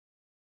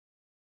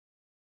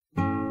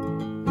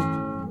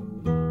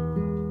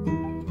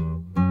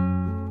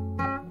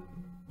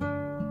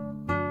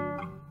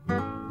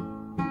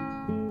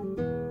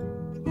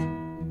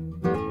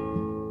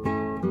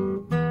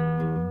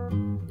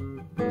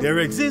There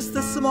exists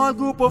a small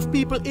group of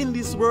people in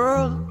this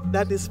world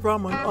that is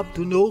from and up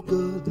to no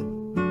good.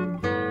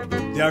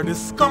 They are the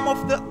scum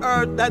of the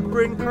earth that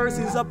bring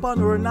curses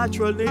upon our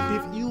natural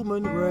native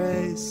human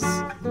race.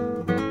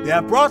 They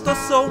have brought us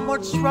so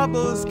much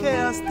troubles,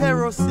 chaos,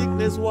 terror,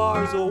 sickness,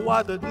 wars, oh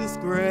what a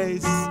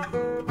disgrace.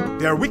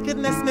 Their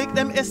wickedness make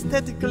them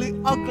aesthetically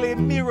ugly,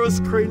 mirrors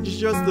cringe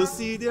just to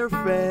see their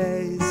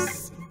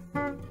face.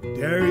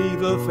 Their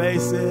evil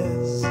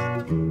faces,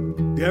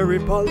 their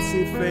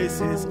repulsive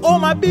faces. Oh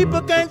my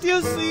people, can't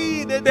you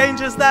see the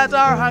dangers that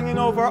are hanging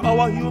over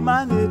our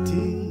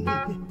humanity?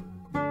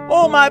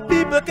 Oh my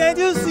people, can't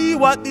you see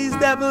what these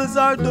devils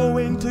are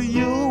doing to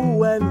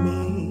you and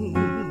me?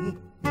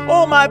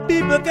 Oh my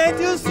people, can't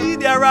you see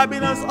they're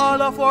robbing us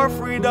all of our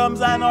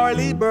freedoms and our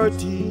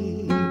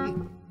liberty?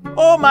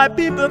 Oh my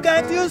people,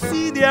 can't you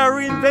see they're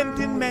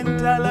inventing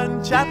mental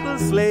and chattel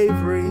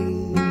slavery?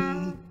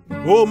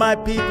 Oh my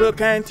people,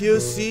 can't you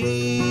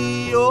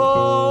see?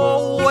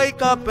 Oh,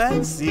 wake up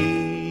and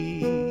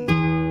see.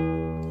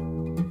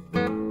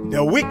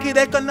 The wicked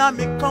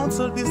economic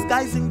council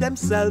disguising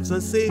themselves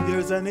as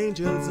saviors and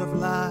angels of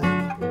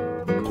light.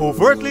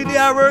 Covertly they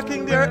are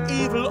working their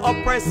evil,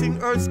 oppressing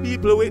Earth's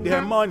people with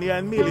their money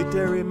and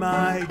military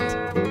might.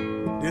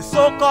 The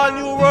so-called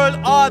New World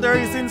Order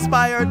is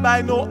inspired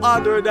by no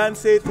other than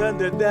Satan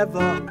the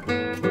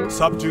devil,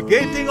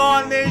 subjugating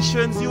all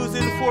nations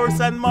using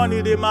force and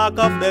money, the mark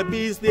of the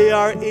beast. They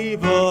are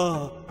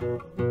evil,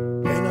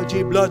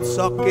 energy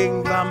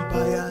blood-sucking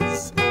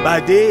vampires, by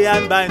day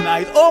and by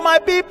night. Oh my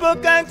people,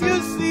 can't you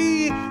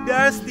see? They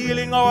are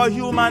stealing our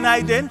human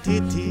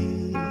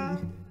identity.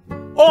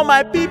 Oh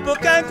my people,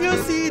 can't you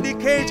see the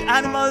cage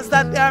animals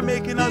that they are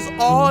making us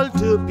all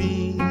to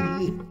be?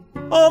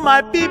 Oh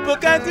my people,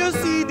 can't you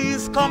see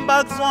these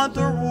scumbags want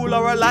to rule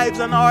our lives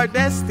and our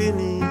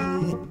destiny?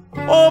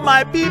 Oh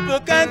my people,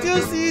 can't you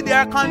see they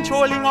are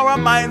controlling our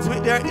minds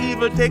with their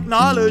evil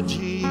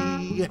technology?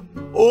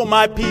 Oh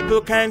my people,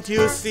 can't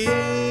you see?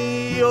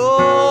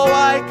 Oh,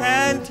 why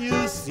can't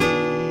you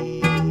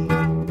see?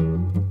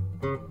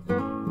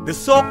 The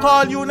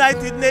so-called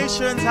United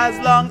Nations has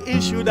long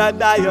issued a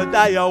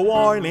dire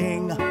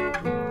warning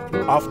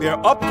of their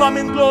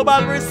upcoming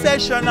global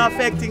recession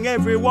affecting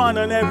everyone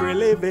and every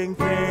living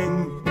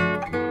thing.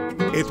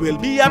 It will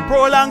be a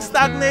prolonged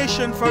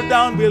stagnation, for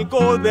down will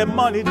go the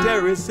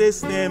monetary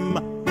system.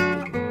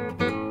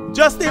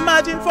 Just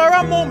imagine for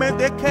a moment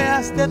the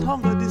chaos, that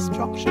hunger,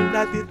 destruction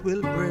that it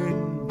will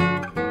bring.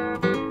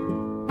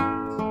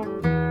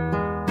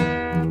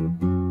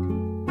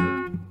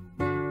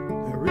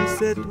 The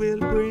reset will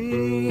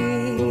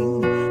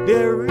bring,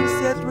 the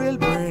reset will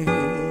bring.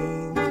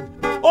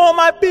 Oh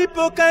my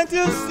people, can't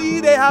you see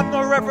they have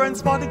no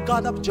reverence for the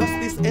God of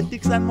justice,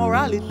 ethics and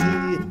morality?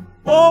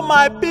 Oh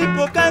my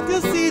people, can't you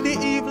see the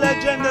evil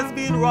agendas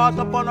being wrought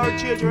upon our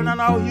children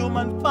and our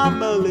human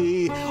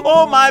family?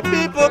 Oh my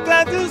people,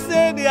 can't you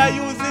say they are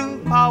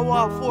using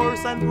power,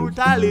 force and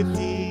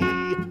brutality?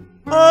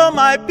 Oh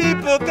my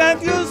people,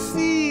 can't you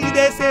see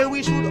they say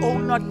we should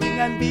own nothing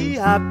and be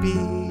happy?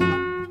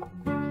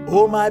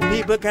 Oh my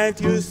people, can't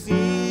you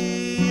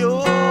see?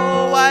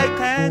 Oh, why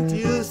can't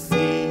you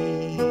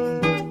see?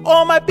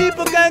 Oh my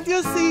people, can't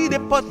you see the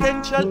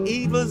potential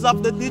evils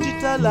of the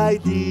digital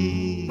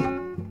ID?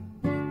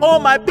 Oh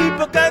my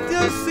people, can't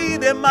you see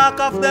the mark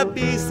of the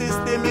beast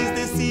system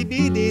is the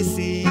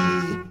CBDC?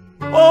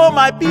 Oh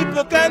my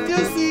people, can't you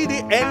see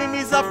the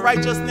enemies of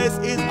righteousness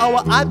is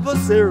our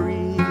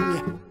adversary?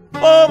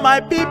 Oh my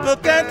people,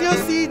 can't you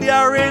see they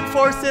are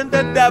reinforcing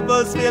the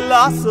devil's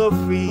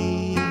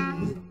philosophy?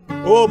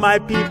 Oh my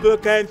people,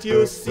 can't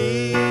you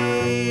see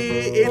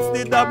it's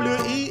the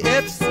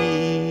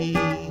WEFC?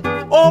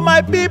 Oh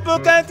my people,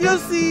 can't you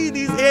see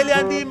these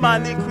alien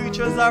demonic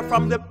creatures are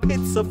from the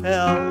pits of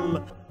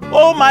hell?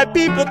 Oh my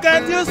people,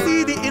 can't you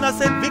see the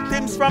innocent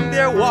victims from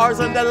their wars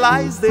and the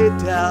lies they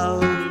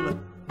tell?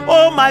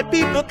 Oh my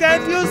people,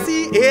 can't you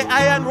see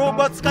AI and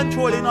robots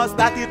controlling us,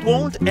 that it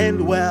won't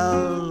end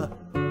well?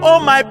 Oh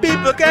my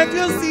people, can't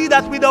you see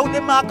that without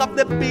the mark of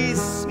the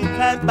beast we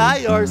can't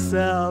buy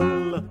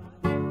ourselves?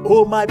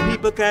 Oh my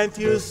people, can't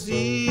you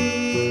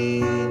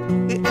see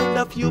the end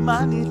of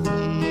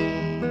humanity?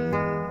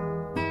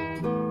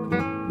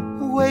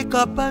 Wake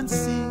up and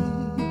see.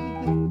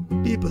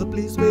 People,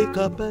 please wake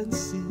up and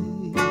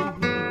see.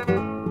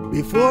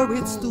 Before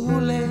it's too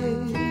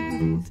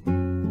late,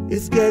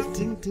 it's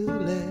getting too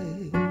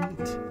late.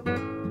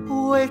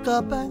 Wake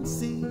up and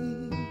see.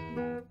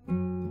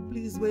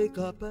 Please wake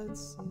up and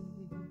see.